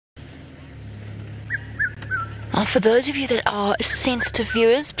Now, for those of you that are sensitive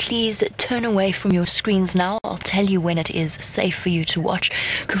viewers, please turn away from your screens now. I'll tell you when it is safe for you to watch.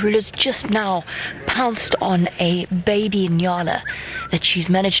 Karula's just now pounced on a baby nyala that she's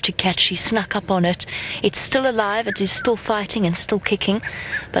managed to catch. She snuck up on it. It's still alive. It is still fighting and still kicking.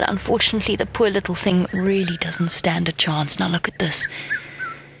 But unfortunately, the poor little thing really doesn't stand a chance. Now, look at this.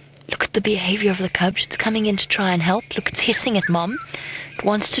 Look at the behavior of the cub. It's coming in to try and help. Look, it's hissing at mom. It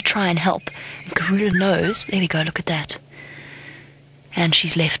wants to try and help. And Karula knows. There we go, look at that. And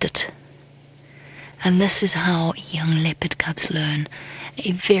she's left it. And this is how young leopard cubs learn.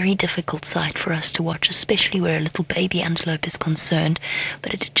 A very difficult sight for us to watch, especially where a little baby antelope is concerned.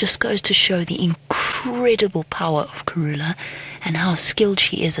 But it just goes to show the incredible power of Karula and how skilled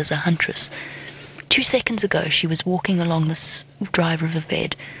she is as a huntress. 2 seconds ago, she was walking along this dry river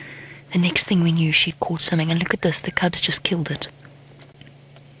bed. The next thing we knew, she'd caught something. And look at this, the cubs just killed it.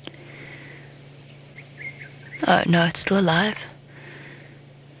 Oh, no, it's still alive.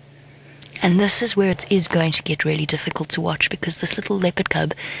 And this is where it is going to get really difficult to watch, because this little leopard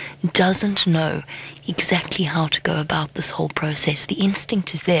cub doesn't know exactly how to go about this whole process. The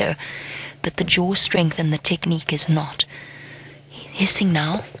instinct is there, but the jaw strength and the technique is not. He's hissing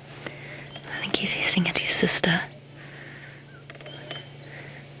now. I think he's hissing at his sister.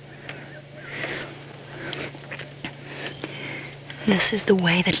 This is the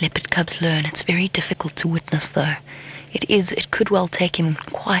way that leopard cubs learn. It's very difficult to witness, though. It could well take him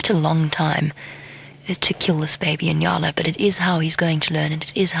quite a long time to kill this baby nyala, but it is how he's going to learn, and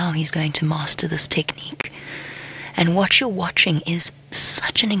it is how he's going to master this technique. And what you're watching is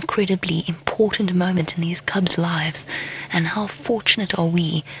such an incredibly important moment in these cubs' lives, and how fortunate are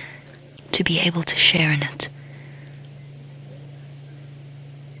we to be able to share in it.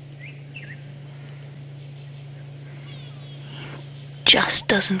 Just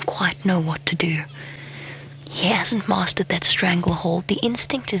doesn't quite know what to do. He hasn't mastered that stranglehold. The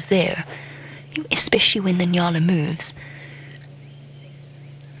instinct is there, especially when the nyala moves.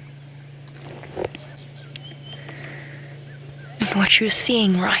 And what you're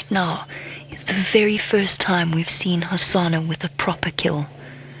seeing right now is the very first time we've seen Hosana with a proper kill.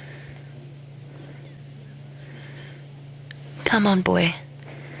 Come on, boy.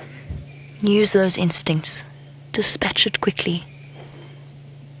 Use those instincts. Dispatch it quickly.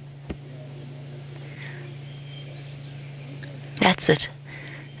 That's it.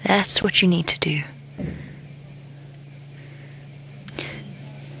 That's what you need to do.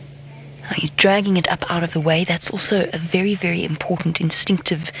 Now he's dragging it up out of the way. That's also a very, very important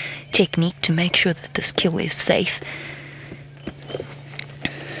instinctive technique to make sure that this kill is safe.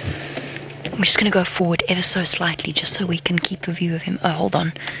 I'm just going to go forward ever so slightly just so we can keep a view of him. Oh, hold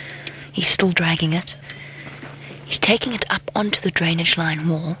on. He's still dragging it. He's taking it up onto the drainage line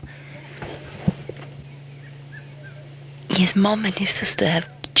wall. His mom and his sister are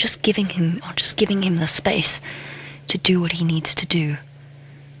just giving him the space to do what he needs to do.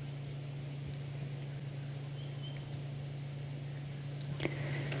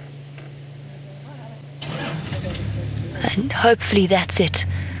 And hopefully that's it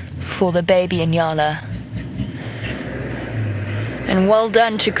for the baby nyala. And well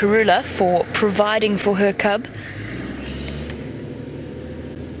done to Karula for providing for her cub.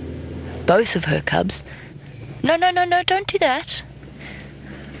 Both of her cubs. No, don't do that.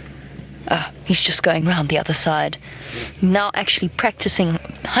 Ah, he's just going round the other side. Now actually practicing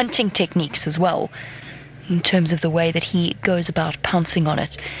hunting techniques as well, in terms of the way that he goes about pouncing on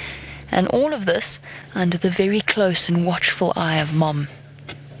it. And all of this under the very close and watchful eye of Mom,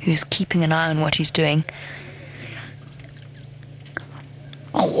 who's keeping an eye on what he's doing.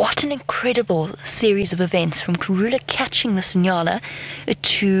 Oh, what an incredible series of events, from Karula catching the nyala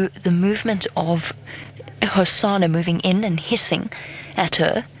to the movement of Hosana moving in and hissing at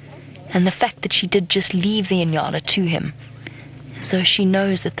her, and the fact that she did just leave the nyala to him. So she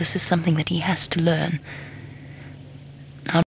knows that this is something that he has to learn.